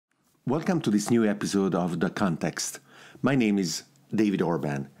Welcome to this new episode of The Context. My name is David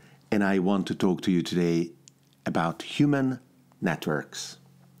Orban, and I want to talk to you today about human networks.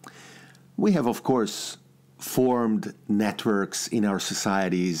 We have, of course, formed networks in our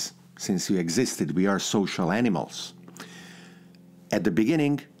societies since we existed. We are social animals. At the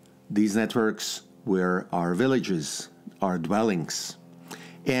beginning, these networks were our villages, our dwellings,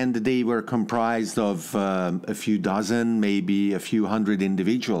 and they were comprised of a few dozen, maybe a few hundred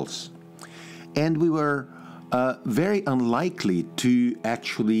individuals. And we were very unlikely to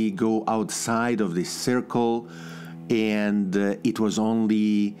actually go outside of this circle, and it was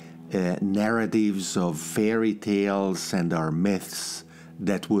only narratives of fairy tales and our myths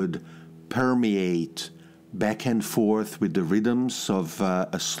that would permeate back and forth with the rhythms of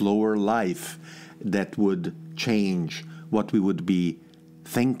a slower life that would change what we would be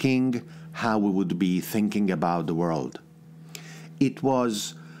thinking, how we would be thinking about the world. It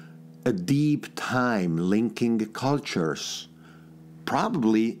was a deep time linking cultures,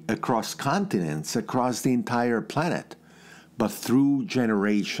 probably across continents, across the entire planet, but through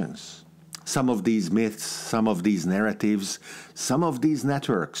generations. Some of these myths, some of these narratives, some of these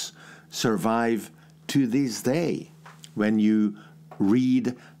networks survive to this day. When you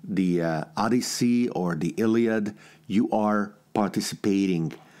read the Odyssey or the Iliad, you are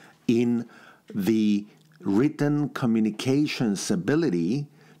participating in the written communications ability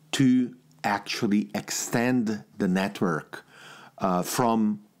to actually extend the network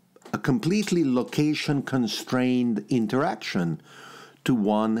from a completely location-constrained interaction to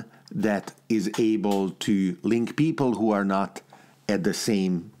one that is able to link people who are not at the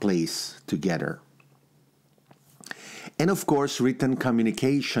same place together. And of course, written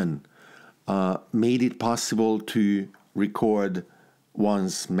communication made it possible to record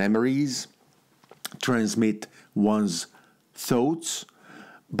one's memories, transmit one's thoughts,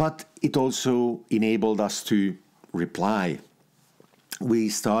 but it also enabled us to reply. We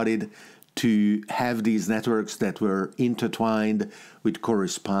started to have these networks that were intertwined with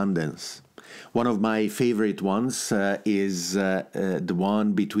correspondence. One of my favorite ones is the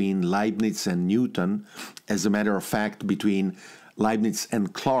one between Leibniz and Newton. As a matter of fact, between Leibniz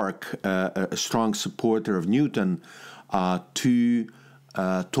and Clarke, a strong supporter of Newton, to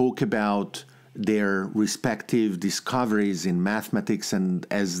talk about their respective discoveries in mathematics and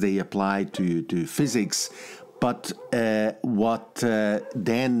as they apply to physics. But what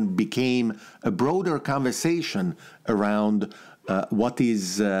then became a broader conversation around what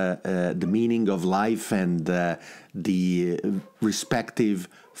is the meaning of life and the respective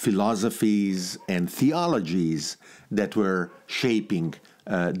philosophies and theologies that were shaping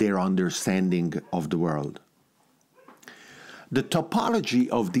their understanding of the world. The topology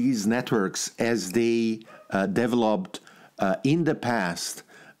of these networks as they developed in the past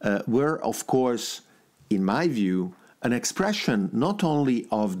were, of course, in my view, an expression not only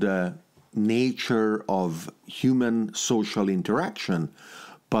of the nature of human social interaction,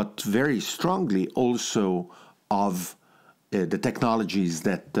 but very strongly also of the technologies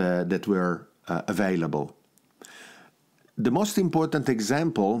that were available. The most important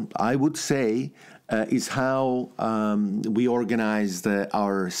example, I would say, is how we organized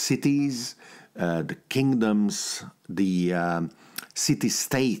our cities, the kingdoms, the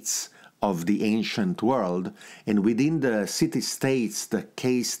city-states of the ancient world. And within the city-states, the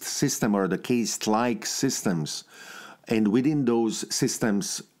caste system or the caste-like systems, and within those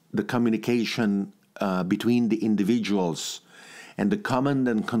systems, the communication between the individuals and the command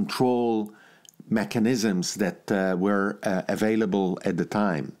and control mechanisms that were available at the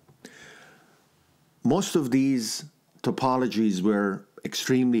time. Most of these topologies were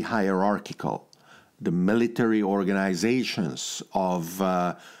extremely hierarchical. The military organizations of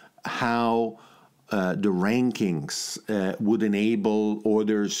how the rankings would enable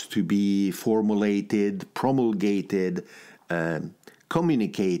orders to be formulated, promulgated,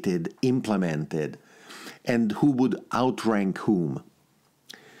 communicated, implemented, and who would outrank whom.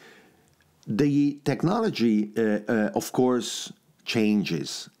 The technology, of course,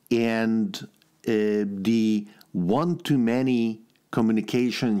 changes, and the one-to-many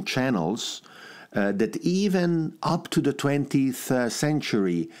communication channels that even up to the 20th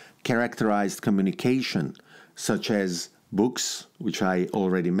century characterized communication, such as books, which I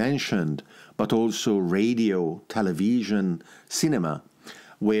already mentioned, but also radio, television, cinema,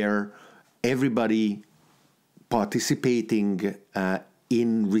 where everybody participating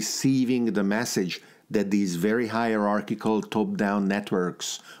in receiving the message that these very hierarchical top-down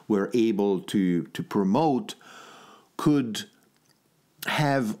networks were able to promote could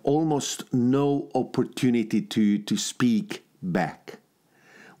have almost no opportunity to speak back.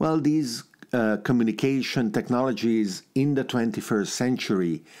 Well, these communication technologies in the 21st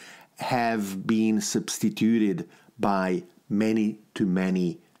century have been substituted by many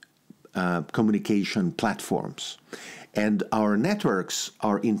communication platforms. And our networks,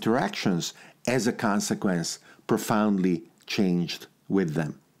 our interactions, as a consequence, profoundly changed with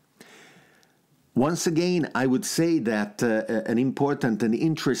them. Once again, I would say that an important and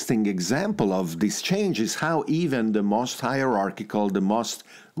interesting example of this change is how even the most hierarchical, the most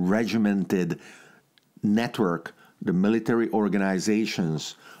regimented network, the military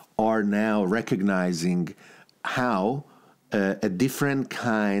organizations, are now recognizing how a different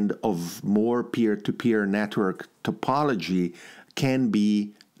kind of more peer-to-peer network topology can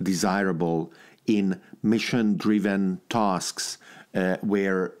be desirable in mission-driven tasks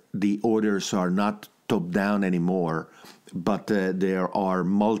where the orders are not top-down anymore, but there are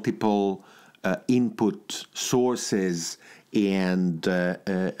multiple input sources and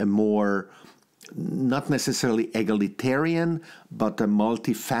a more, not necessarily egalitarian, but a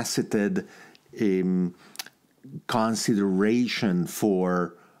multifaceted consideration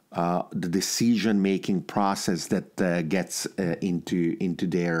for the decision-making process that gets into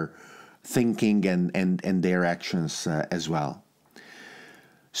their thinking and their actions as well.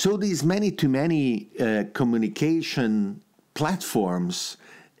 So these many-to-many communication platforms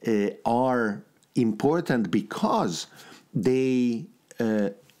are important because they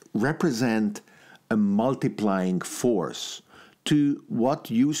represent a multiplying force to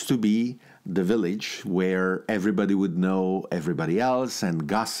what used to be the village, where everybody would know everybody else and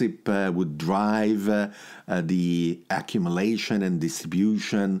gossip would drive the accumulation and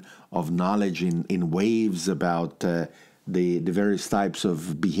distribution of knowledge in waves about the various types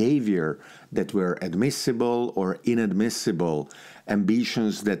of behavior that were admissible or inadmissible,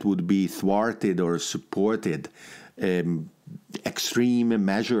 ambitions that would be thwarted or supported, extreme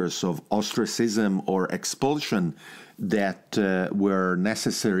measures of ostracism or expulsion that were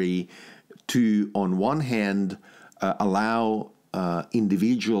necessary to, on one hand, allow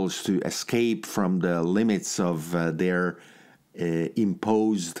individuals to escape from the limits of their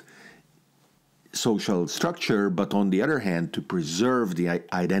imposed social structure, but on the other hand, to preserve the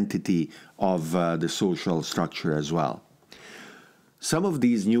identity of the social structure as well. Some of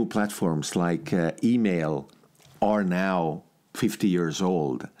these new platforms, like email, are now 50 years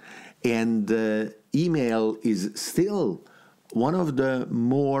old, and email is still one of the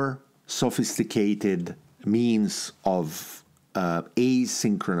more sophisticated means of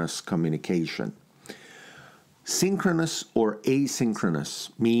asynchronous communication. Synchronous or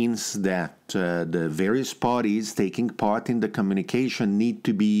asynchronous means that the various parties taking part in the communication need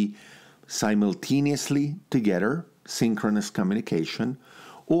to be simultaneously together, synchronous communication,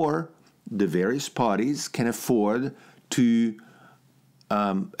 or the various parties can afford to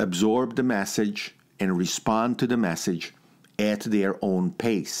absorb the message and respond to the message at their own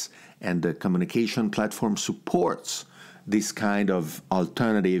pace. And the communication platform supports this kind of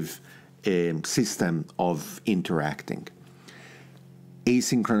alternative system of interacting.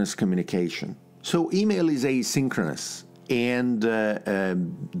 Asynchronous communication. So email is asynchronous, and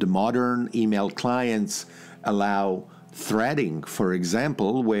the modern email clients allow threading, for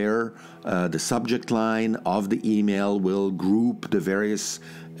example, where the subject line of the email will group the various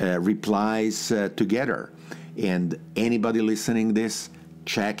replies together. And anybody listening this,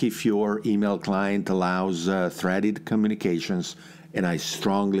 check if your email client allows threaded communications, and I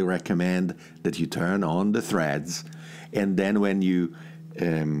strongly recommend that you turn on the threads. And then when you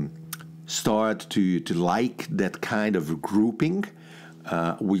start to like that kind of grouping,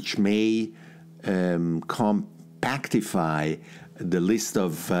 which may compactify the list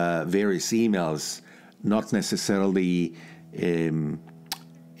of various emails, not necessarily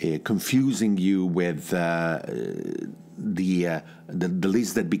confusing you with the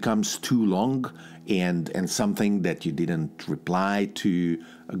list that becomes too long and something that you didn't reply to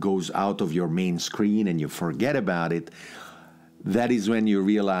goes out of your main screen and you forget about it. That is when you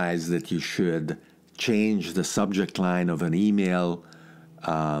realize that you should change the subject line of an email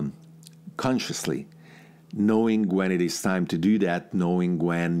consciously, knowing when it is time to do that, knowing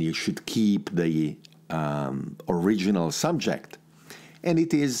when you should keep the original subject. And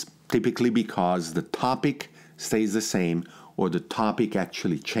it is typically because the topic stays the same or the topic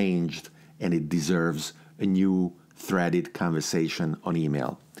actually changed and it deserves a new threaded conversation on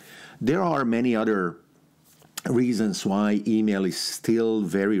email. There are many other reasons why email is still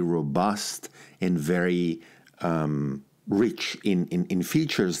very robust and very rich in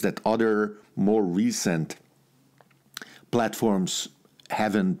features that other more recent platforms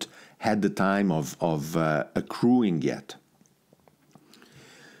haven't had the time of accruing yet.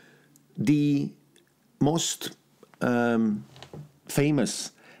 The most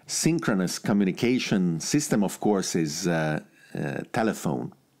famous synchronous communication system, of course, is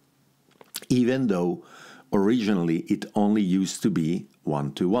telephone, even though originally it only used to be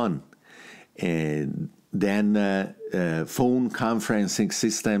one-to-one. And then phone conferencing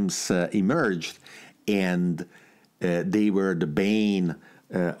systems emerged, and they were the bane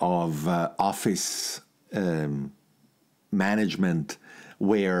of office management,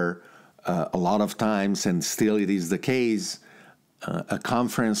 where a lot of times, and still it is the case, a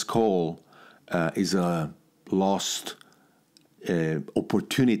conference call is a lost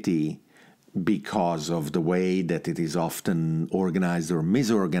opportunity because of the way that it is often organized or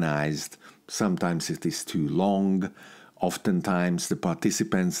misorganized. Sometimes it is too long. Oftentimes the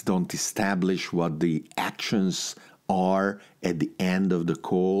participants don't establish what the actions are at the end of the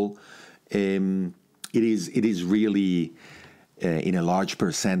call. It is really, in a large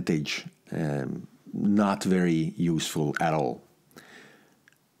percentage, not very useful at all.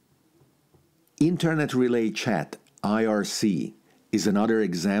 Internet Relay Chat, IRC, is another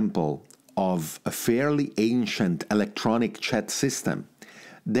example of a fairly ancient electronic chat system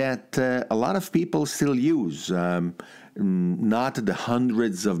that a lot of people still use. Not the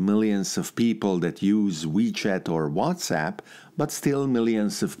hundreds of millions of people that use WeChat or WhatsApp, but still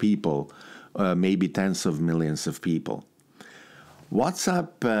millions of people, maybe tens of millions of people.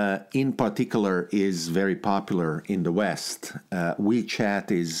 WhatsApp in particular is very popular in the West.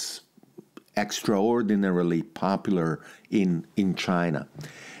 WeChat is extraordinarily popular in China.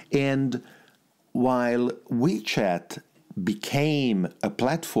 And while WeChat became a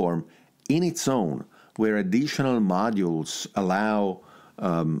platform in its own, where additional modules allow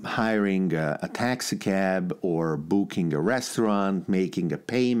hiring a taxi cab or booking a restaurant, making a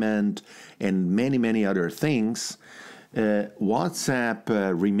payment, and many, many other things, WhatsApp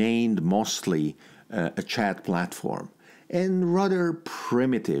remained mostly a chat platform, and rather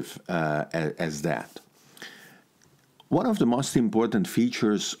primitive as that. One of the most important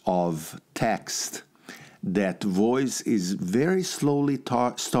features of text that voice is very slowly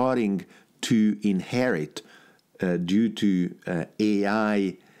starting to inherit due to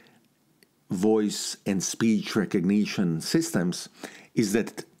AI voice and speech recognition systems is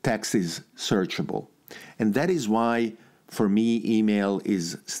that text is searchable. And that is why, for me, email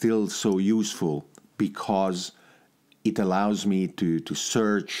is still so useful, because it allows me to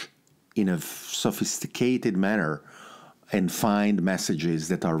search in a sophisticated manner and find messages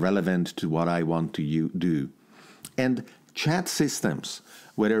that are relevant to what I want to do. And chat systems,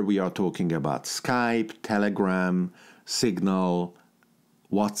 whether we are talking about Skype, Telegram, Signal,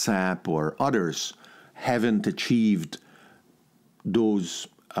 WhatsApp, or others, haven't achieved those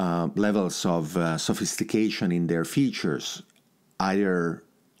levels of sophistication in their features, either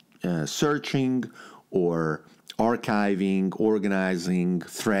searching or archiving, organizing,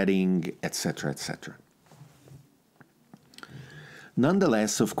 threading, etc., etc.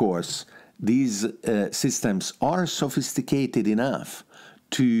 Nonetheless, of course, these systems are sophisticated enough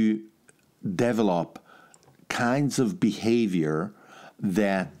to develop kinds of behavior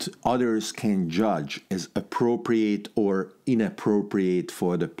that others can judge as appropriate or inappropriate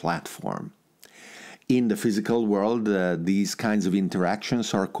for the platform. In the physical world, these kinds of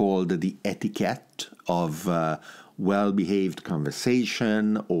interactions are called the etiquette of well-behaved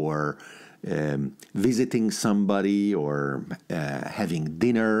conversation, or visiting somebody, or having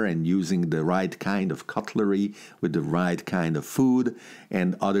dinner and using the right kind of cutlery with the right kind of food,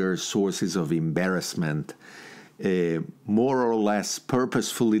 and other sources of embarrassment, more or less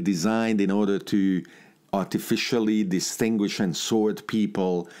purposefully designed in order to artificially distinguish and sort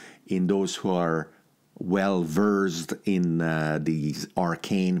people in those who are well versed in these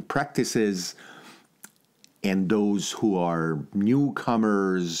arcane practices, and those who are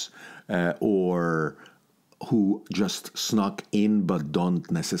newcomers or who just snuck in but don't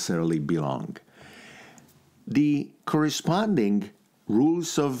necessarily belong. The corresponding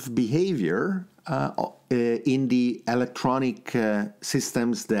rules of behavior in the electronic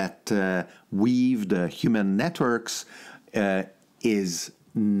systems that weave the human networks is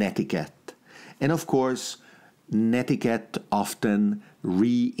netiquette. And of course, netiquette often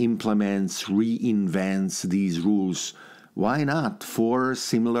re-implements, reinvents these rules. Why not? For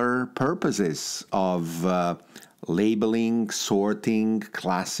similar purposes of labeling, sorting,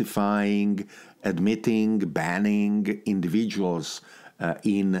 classifying, admitting, banning individuals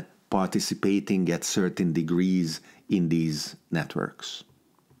in participating at certain degrees in these networks.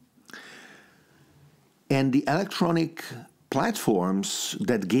 And the electronic platforms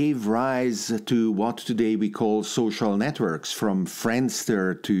that gave rise to what today we call social networks, from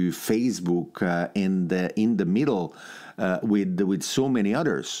Friendster to Facebook, and in the middle with so many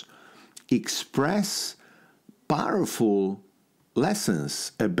others, express powerful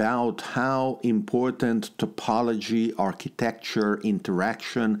lessons about how important topology, architecture,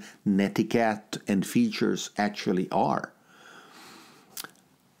 interaction, netiquette, and features actually are.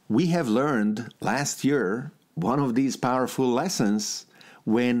 We have learned last year one of these powerful lessons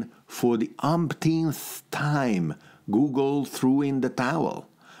when, for the umpteenth time, Google threw in the towel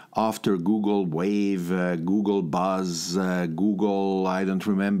after Google Wave, Google Buzz, Google, I don't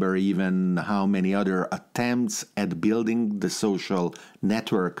remember even how many other attempts at building the social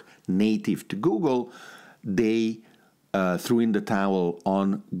network native to Google. They threw in the towel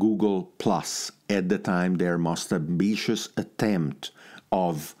on Google Plus, at the time their most ambitious attempt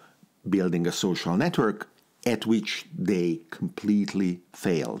of building a social network, at which they completely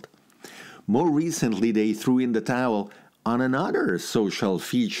failed. More recently, they threw in the towel on another social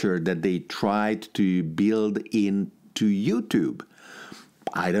feature that they tried to build into YouTube.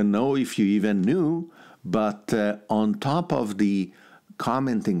 I don't know if you even knew, but on top of the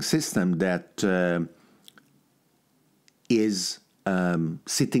commenting system that is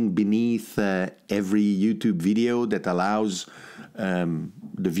sitting beneath every YouTube video that allows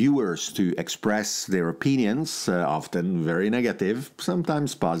the viewers to express their opinions, often very negative,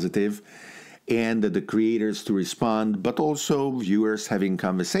 sometimes positive, and the creators to respond, but also viewers having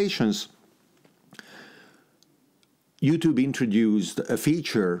conversations. YouTube introduced a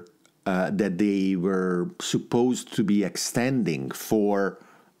feature that they were supposed to be extending for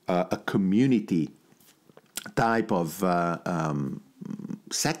a community type of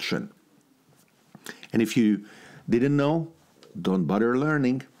section. And if you didn't know, don't bother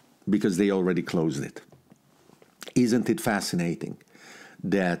learning, because they already closed it. Isn't it fascinating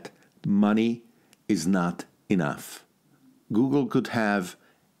that money is not enough? Google could have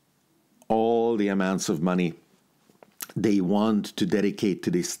all the amounts of money they want to dedicate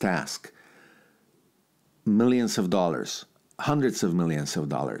to this task. Millions of dollars, hundreds of millions of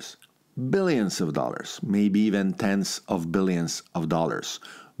dollars, billions of dollars, maybe even tens of billions of dollars.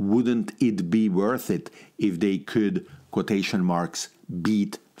 Wouldn't it be worth it if they could, quotation marks,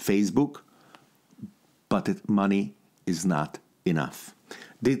 beat Facebook? But money is not enough.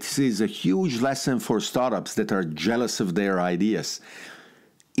 This is a huge lesson for startups that are jealous of their ideas.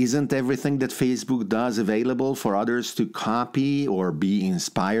 Isn't everything that Facebook does available for others to copy or be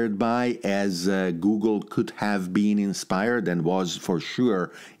inspired by, as Google could have been inspired and was for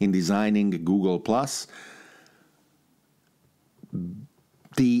sure in designing Google+?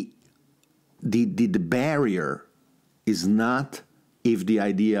 The barrier is not if the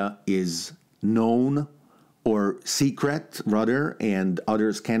idea is known or secret, rather, and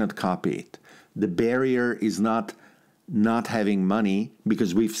others cannot copy it. The barrier is not having money,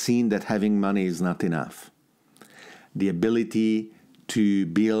 because we've seen that having money is not enough. The ability to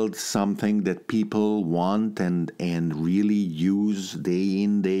build something that people want and really use day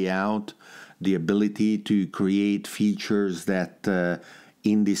in, day out, the ability to create features that,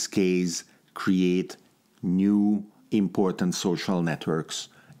 in this case, create new important social networks,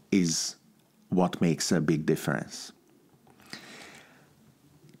 is what makes a big difference.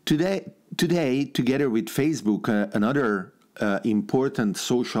 Today, together with Facebook, another important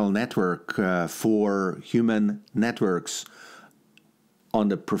social network for human networks on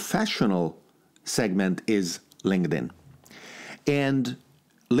the professional segment is LinkedIn. And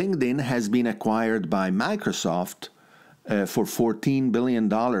LinkedIn has been acquired by Microsoft for $14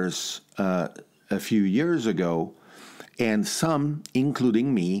 billion a few years ago, and some,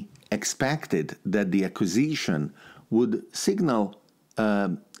 including me, expected that the acquisition would signal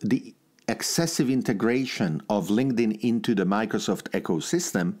the excessive integration of LinkedIn into the Microsoft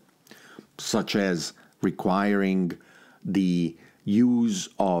ecosystem, such as requiring the use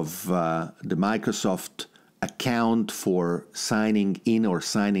of the Microsoft account for signing in or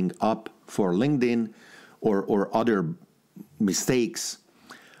signing up for LinkedIn, or other mistakes,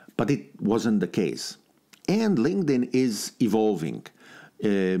 but it wasn't the case. And LinkedIn is evolving,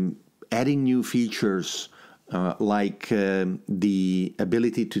 adding new features like the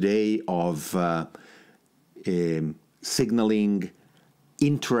ability today of signaling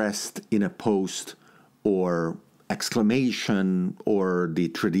interest in a post, or exclamation, or the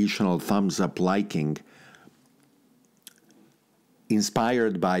traditional thumbs up liking,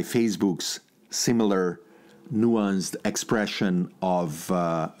 inspired by Facebook's similar nuanced expression of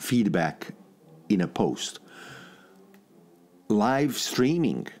feedback in a post. Live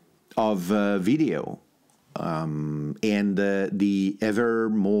streaming of video and the ever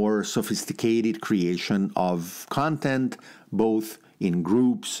more sophisticated creation of content, both in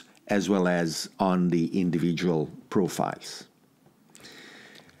groups as well as on the individual profiles.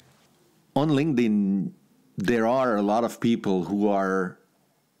 On LinkedIn, there are a lot of people who are,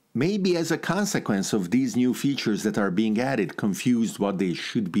 maybe as a consequence of these new features that are being added, confused what they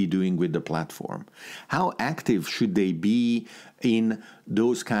should be doing with the platform. How active should they be in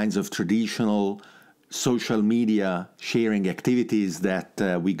those kinds of traditional social media sharing activities that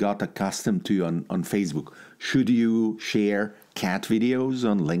we got accustomed to on Facebook? Should you share cat videos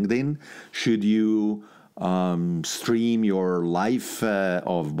on LinkedIn? Should you stream your life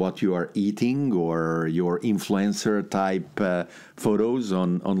of what you are eating, or your influencer type photos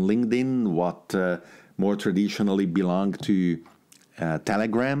on LinkedIn, what more traditionally belong to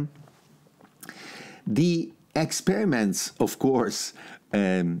Telegram? The experiments, of course,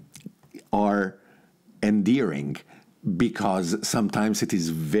 are endearing, because sometimes it is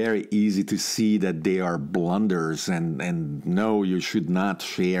very easy to see that they are blunders, and no, you should not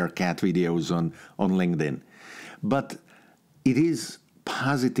share cat videos on LinkedIn. But it is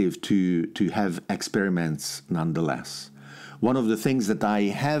positive to have experiments nonetheless. One of the things that I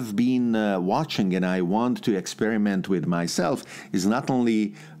have been watching and I want to experiment with myself is not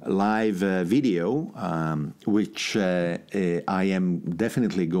only live video, which I am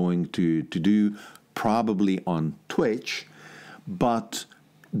definitely going to do probably on Twitch, but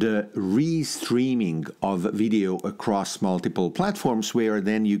the re-streaming of video across multiple platforms, where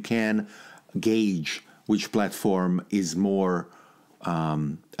then you can gauge which platform is more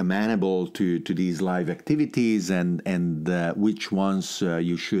amenable to these live activities, and which ones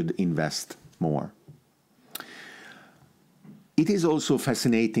you should invest more. It is also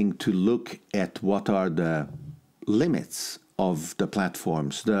fascinating to look at what are the limits of the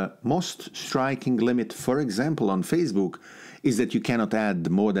platforms. The most striking limit, for example, on Facebook, is that you cannot add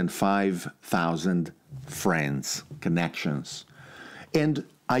more than 5,000 friends, connections. And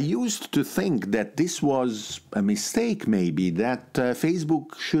I used to think that this was a mistake, maybe, that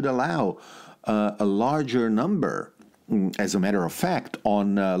Facebook should allow a larger number. As a matter of fact,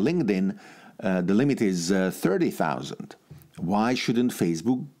 on LinkedIn, the limit is 30,000. Why shouldn't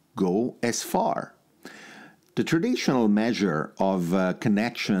Facebook go as far? The traditional measure of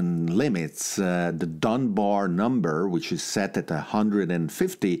connection limits, the Dunbar number, which is set at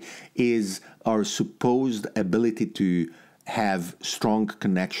 150, is our supposed ability to have strong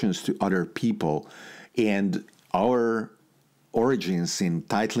connections to other people. And our origins in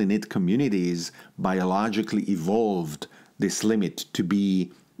tightly knit communities biologically evolved this limit to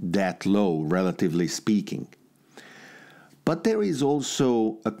be that low, relatively speaking. But there is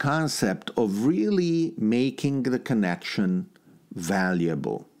also a concept of really making the connection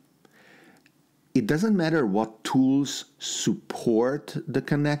valuable. It doesn't matter what tools support the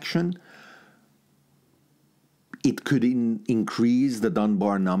connection. It could increase the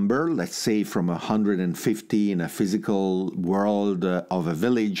Dunbar number, let's say from 150 in a physical world of a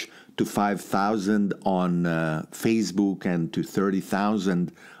village to 5,000 on Facebook and to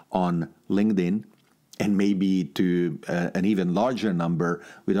 30,000 on LinkedIn, and maybe to an even larger number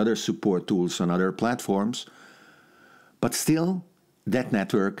with other support tools on other platforms. But still, that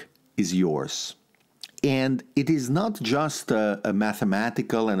network is yours. And it is not just a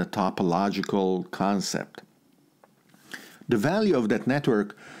mathematical and a topological concept. The value of that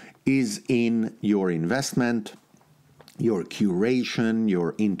network is in your investment, your curation,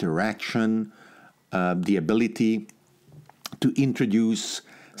 your interaction, the ability to introduce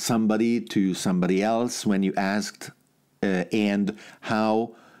somebody to somebody else when you asked, and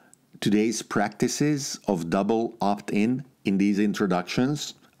how today's practices of double opt-in in these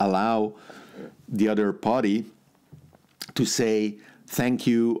introductions allow the other party to say, thank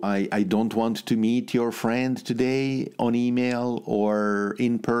you, I don't want to meet your friend today on email or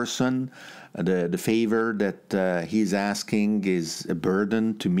in person. The favor that he's asking is a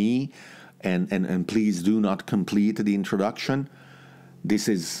burden to me, and please do not complete the introduction. This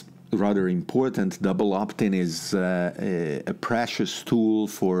is rather important. Double opt-in is a precious tool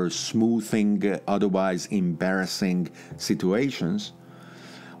for smoothing otherwise embarrassing situations.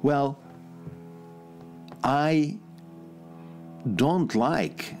 Well, I don't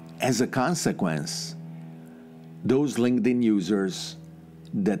like, as a consequence, those LinkedIn users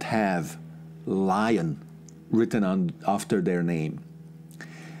that have lion written after their name.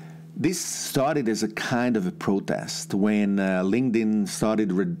 This started as a kind of a protest when LinkedIn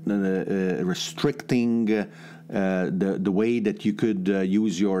started restricting the way that you could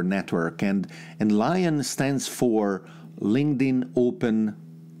use your network. And LION stands for LinkedIn Open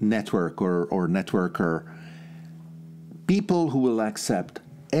Network or Networker. people who will accept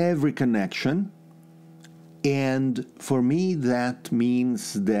every connection. And for me, that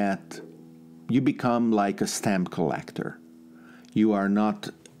means that you become like a stamp collector. You are not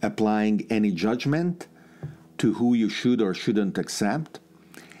applying any judgment to who you should or shouldn't accept.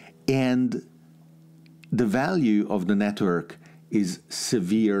 And the value of the network is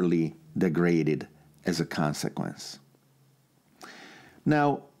severely degraded as a consequence.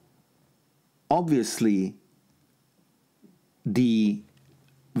 Now, obviously, the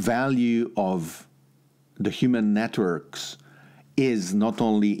value of the human networks is not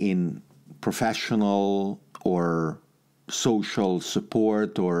only in professional or social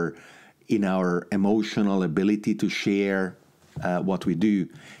support or in our emotional ability to share what we do.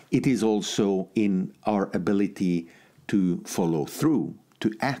 It is also in our ability to follow through,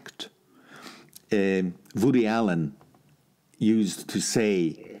 to act. Woody Allen used to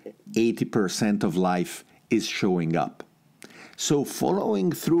say 80% of life is showing up. So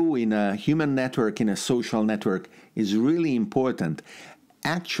following through in a human network, in a social network, is really important.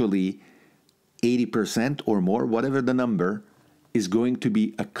 Actually, 80% or more, whatever the number, is going to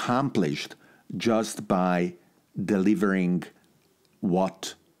be accomplished just by delivering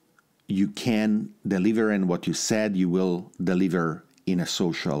what you can deliver and what you said you will deliver in a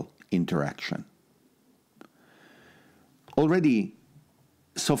social interaction. Already,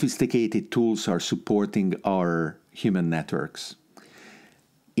 sophisticated tools are supporting our human networks.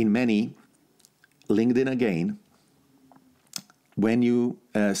 In many, LinkedIn again, when you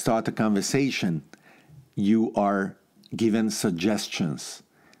start a conversation, you are given suggestions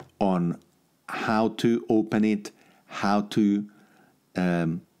on how to open it, how to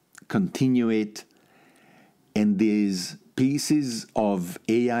continue it, and these pieces of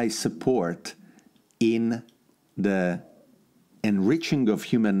AI support in the enriching of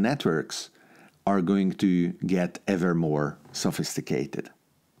human networks are going to get ever more sophisticated.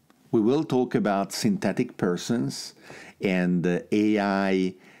 We will talk about synthetic persons and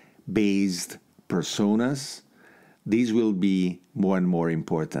AI-based personas. These will be more and more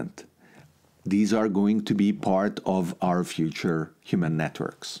important. These are going to be part of our future human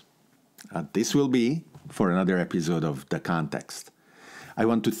networks. This will be for another episode of The Context. I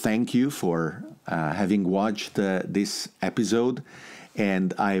want to thank you for having watched this episode,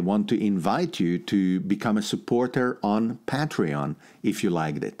 and I want to invite you to become a supporter on Patreon if you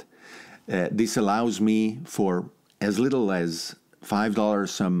liked it. This allows me, for as little as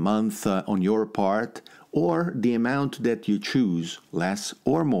 $5 a month on your part, or the amount that you choose, less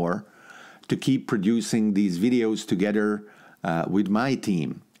or more, to keep producing these videos together with my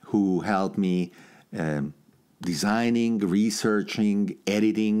team, who help me designing, researching,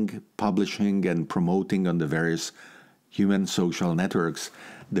 editing, publishing, and promoting on the various human social networks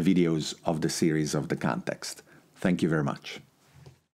the videos of the series of The Context. Thank you very much.